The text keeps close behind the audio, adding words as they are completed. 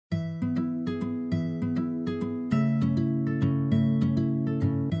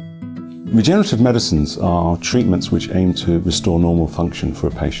Regenerative medicines are treatments which aim to restore normal function for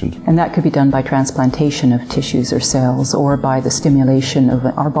a patient. And that could be done by transplantation of tissues or cells, or by the stimulation of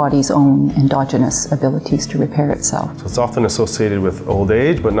our body's own endogenous abilities to repair itself. So it's often associated with old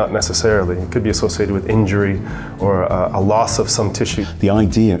age, but not necessarily. It could be associated with injury or a loss of some tissue. The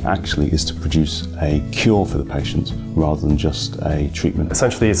idea actually is to produce a cure for the patient rather than just a treatment.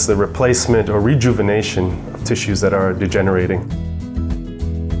 Essentially, it's the replacement or rejuvenation of tissues that are degenerating.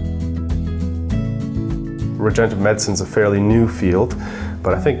 Regenerative medicine is a fairly new field,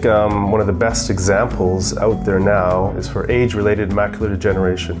 but I think one of the best examples out there now is for age-related macular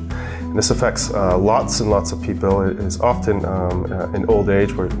degeneration. And this affects lots and lots of people. It is often in old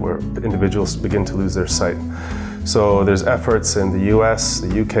age where individuals begin to lose their sight. So there's efforts in the US,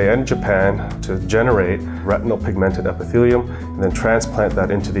 the UK and Japan to generate retinal pigmented epithelium and then transplant that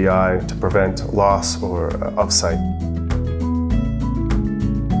into the eye to prevent loss of sight.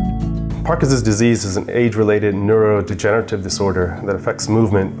 Parkinson's disease is an age-related neurodegenerative disorder that affects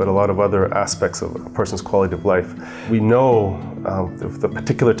movement, but a lot of other aspects of a person's quality of life. We know the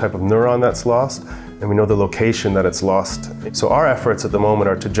particular type of neuron that's lost, and we know the location that it's lost. So our efforts at the moment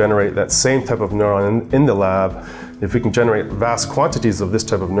are to generate that same type of neuron in the lab. If we can generate vast quantities of this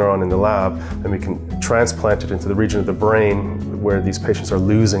type of neuron in the lab, then we can transplant it into the region of the brain where these patients are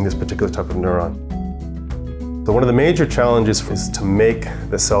losing this particular type of neuron. So one of the major challenges is to make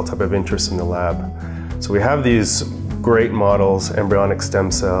the cell type of interest in the lab. So we have these great models, embryonic stem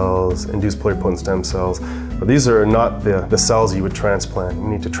cells, induced pluripotent stem cells, but these are not the cells you would transplant. You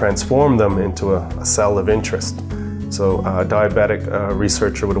need to transform them into a cell of interest. So a diabetic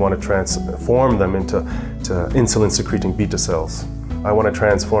researcher would want to transform them into insulin-secreting beta cells. I want to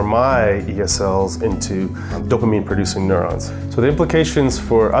transform my ESLs into dopamine-producing neurons. So the implications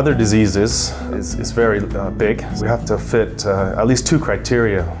for other diseases is very big. We have to fit at least two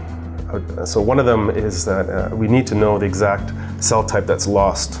criteria. So one of them is that we need to know the exact cell type that's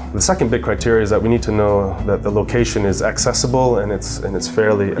lost. The second big criteria is that we need to know that the location is accessible and it's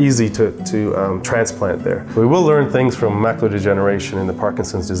fairly easy to transplant there. We will learn things from macular degeneration in the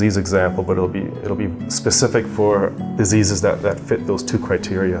Parkinson's disease example, but it'll be specific for diseases that fit those two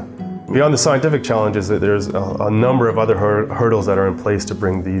criteria. Beyond the scientific challenges, there's a number of other hurdles that are in place to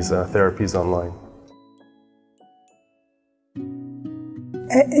bring these therapies online.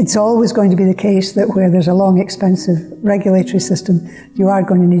 It's always going to be the case that where there's a long, expensive regulatory system, you are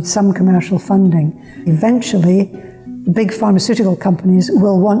going to need some commercial funding. Eventually, the big pharmaceutical companies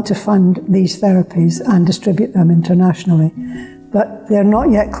will want to fund these therapies and distribute them internationally. But they're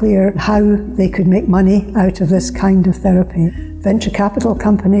not yet clear how they could make money out of this kind of therapy. Venture capital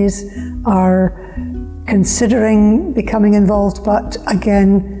companies are considering becoming involved, but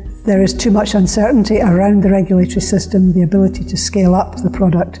again, there is too much uncertainty around the regulatory system, the ability to scale up the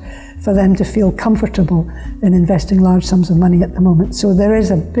product for them to feel comfortable in investing large sums of money at the moment. So there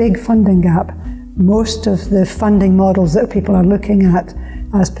is a big funding gap. Most of the funding models that people are looking at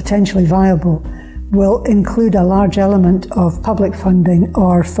as potentially viable will include a large element of public funding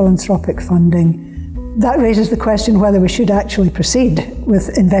or philanthropic funding. That raises the question whether we should actually proceed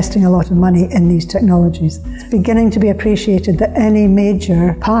with investing a lot of money in these technologies. It's beginning to be appreciated that any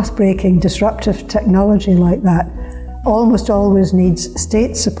major path-breaking disruptive technology like that almost always needs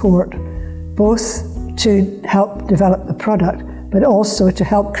state support, both to help develop the product, but also to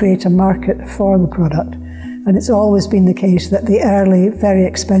help create a market for the product. And it's always been the case that the early, very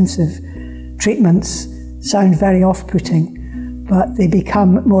expensive treatments sound very off-putting, but they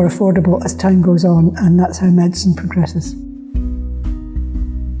become more affordable as time goes on, and that's how medicine progresses.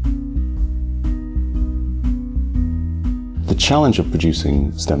 The challenge of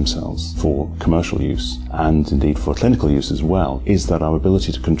producing stem cells for commercial use, and indeed for clinical use as well, is that our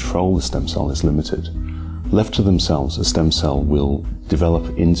ability to control the stem cell is limited. Left to themselves, a stem cell will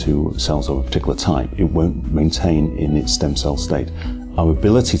develop into cells of a particular type. It won't maintain in its stem cell state. Our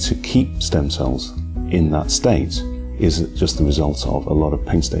ability to keep stem cells in that state is just the result of a lot of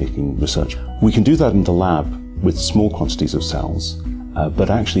painstaking research. We can do that in the lab with small quantities of cells,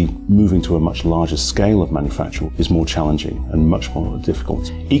 but actually moving to a much larger scale of manufacture is more challenging and much more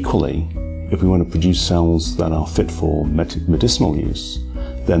difficult. Equally, if we want to produce cells that are fit for medicinal use,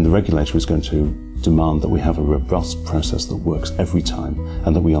 then the regulator is going to demand that we have a robust process that works every time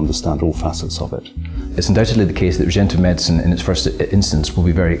and that we understand all facets of it. It's undoubtedly the case that regenerative medicine in its first instance will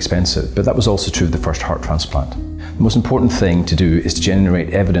be very expensive, but that was also true of the first heart transplant. The most important thing to do is to generate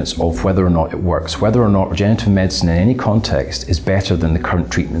evidence of whether or not it works, whether or not regenerative medicine in any context is better than the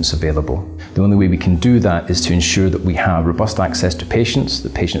current treatments available. The only way we can do that is to ensure that we have robust access to patients,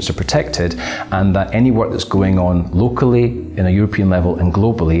 that patients are protected, and that any work that's going on locally, in a European level and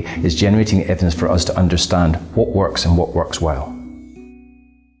globally is generating evidence for us to understand what works and what works well.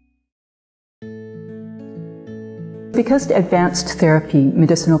 Because advanced therapy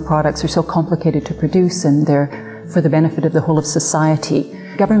medicinal products are so complicated to produce and they're for the benefit of the whole of society,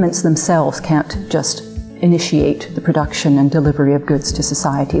 governments themselves can't just initiate the production and delivery of goods to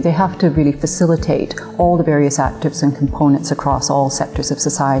society. They have to really facilitate all the various actors and components across all sectors of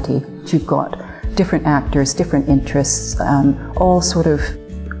society. You've got different actors, different interests, all sort of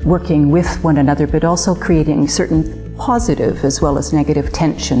working with one another, but also creating certain positive as well as negative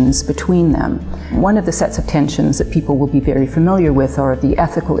tensions between them. One of the sets of tensions that people will be very familiar with are the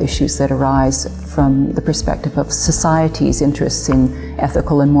ethical issues that arise from the perspective of society's interests in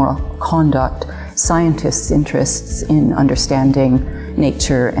ethical and moral conduct, scientists' interests in understanding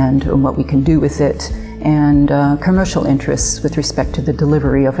nature and what we can do with it, and commercial interests with respect to the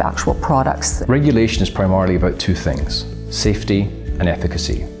delivery of actual products. Regulation is primarily about two things: safety and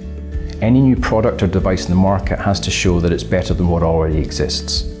efficacy. Any new product or device in the market has to show that it's better than what already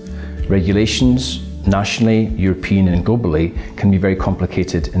exists. Regulations, nationally, European and globally, can be very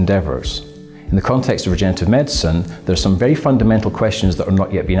complicated endeavours. In the context of regenerative medicine, there are some very fundamental questions that are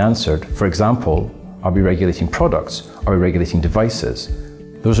not yet being answered. For example, are we regulating products? Are we regulating devices?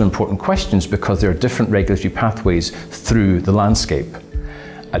 Those are important questions because there are different regulatory pathways through the landscape.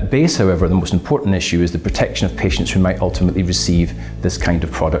 At base, however, the most important issue is the protection of patients who might ultimately receive this kind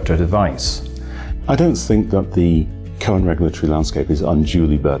of product or device. I don't think that the current regulatory landscape is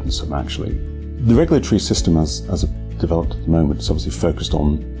unduly burdensome, actually. The regulatory system as developed at the moment is obviously focused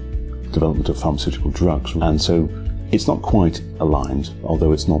on development of pharmaceutical drugs, and so it's not quite aligned,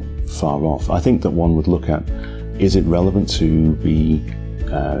 although it's not far off. I think that one would look at, is it relevant to be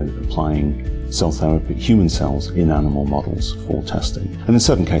applying cell therapy, human cells in animal models for testing? And in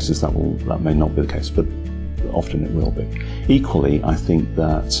certain cases that may not be the case, but often it will be. Equally, I think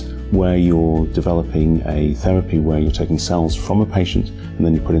that where you're developing a therapy where you're taking cells from a patient and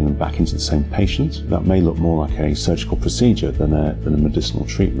then you're putting them back into the same patient, that may look more like a surgical procedure than a medicinal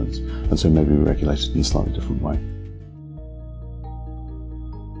treatment, and so maybe regulated in a slightly different way.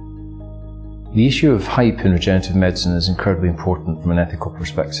 The issue of hype in regenerative medicine is incredibly important from an ethical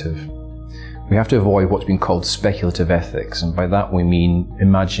perspective. We have to avoid what's been called speculative ethics, and by that we mean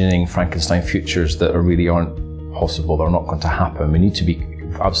imagining Frankenstein futures that really aren't possible or not going to happen. We need to be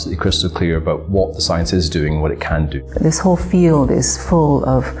absolutely crystal clear about what the science is doing and what it can do. This whole field is full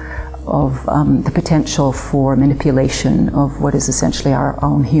of the potential for manipulation of what is essentially our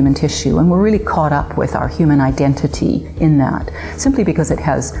own human tissue, and we're really caught up with our human identity in that, simply because it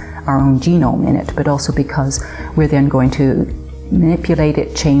has our own genome in it, but also because we're then going to manipulate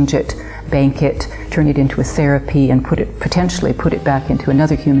it, change it, bank it, turn it into a therapy, and potentially put it back into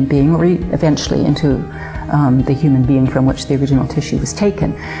another human being, or eventually into the human being from which the original tissue was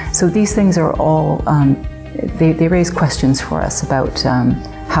taken. So these things are all, they raise questions for us about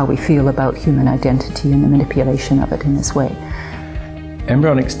how we feel about human identity and the manipulation of it in this way.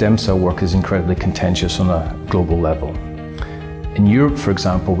 Embryonic stem cell work is incredibly contentious on a global level. In Europe, for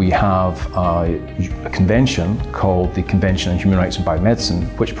example, we have a convention called the Convention on Human Rights in Biomedicine,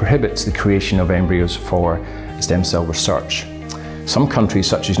 which prohibits the creation of embryos for stem cell research. Some countries,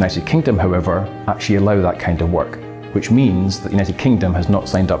 such as the United Kingdom, however, actually allow that kind of work, which means that the United Kingdom has not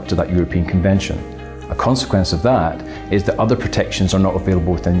signed up to that European Convention. A consequence of that is that other protections are not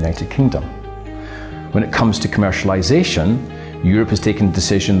available within the United Kingdom. When it comes to commercialization, Europe has taken the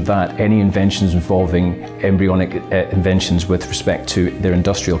decision that any inventions involving embryonic inventions with respect to their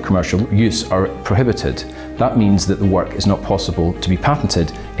industrial commercial use are prohibited. That means that the work is not possible to be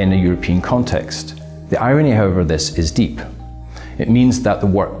patented in a European context. The irony, however, of this is deep. It means that the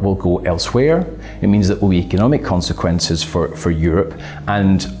work will go elsewhere, it means that there will be economic consequences for Europe,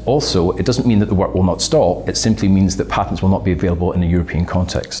 and also it doesn't mean that the work will not stop, it simply means that patents will not be available in a European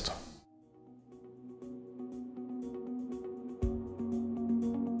context.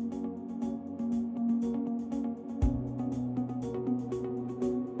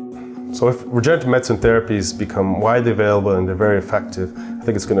 So if regenerative medicine therapies become widely available and they're very effective, I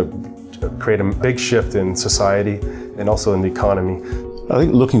think it's going to create a big shift in society and also in the economy. I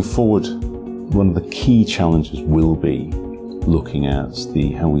think looking forward, one of the key challenges will be looking at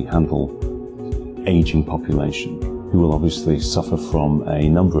how we handle aging population, who will obviously suffer from a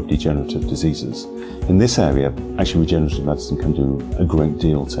number of degenerative diseases. In this area, actually regenerative medicine can do a great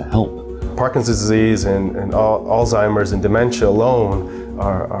deal to help. Parkinson's disease and Alzheimer's and dementia alone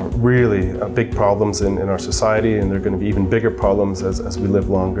are really big problems in our society, and they're going to be even bigger problems as we live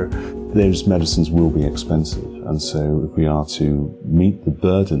longer. those medicines will be expensive, and so if we are to meet the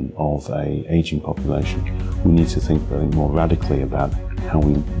burden of an aging population, we need to think really more radically about how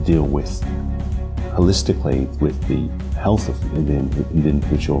we deal with, holistically, with the health of the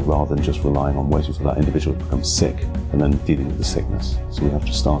individual, rather than just relying on waiting for that individual to become sick and then dealing with the sickness. So we have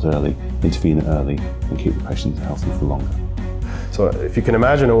to start early, intervene early, and keep the patient healthy for longer. So if you can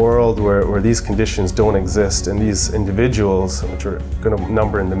imagine a world where these conditions don't exist, and these individuals, which are going to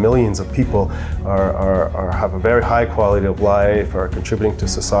number in the millions of people, have a very high quality of life, are contributing to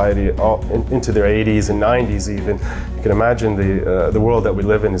society into their 80s and 90s even, you can imagine the world that we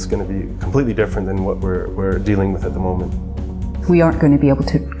live in is going to be completely different than what we're dealing with at the moment. We aren't going to be able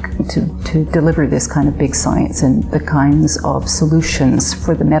to deliver this kind of big science and the kinds of solutions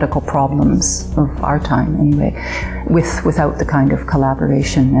for the medical problems of our time anyway, without the kind of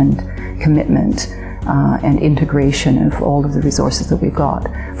collaboration and commitment and integration of all of the resources that we've got,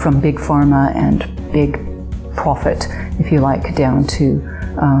 from big pharma and big profit, if you like, down to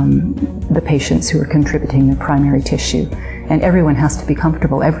the patients who are contributing their primary tissue. And everyone has to be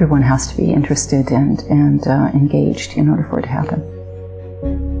comfortable, everyone has to be interested and engaged in order for it to happen.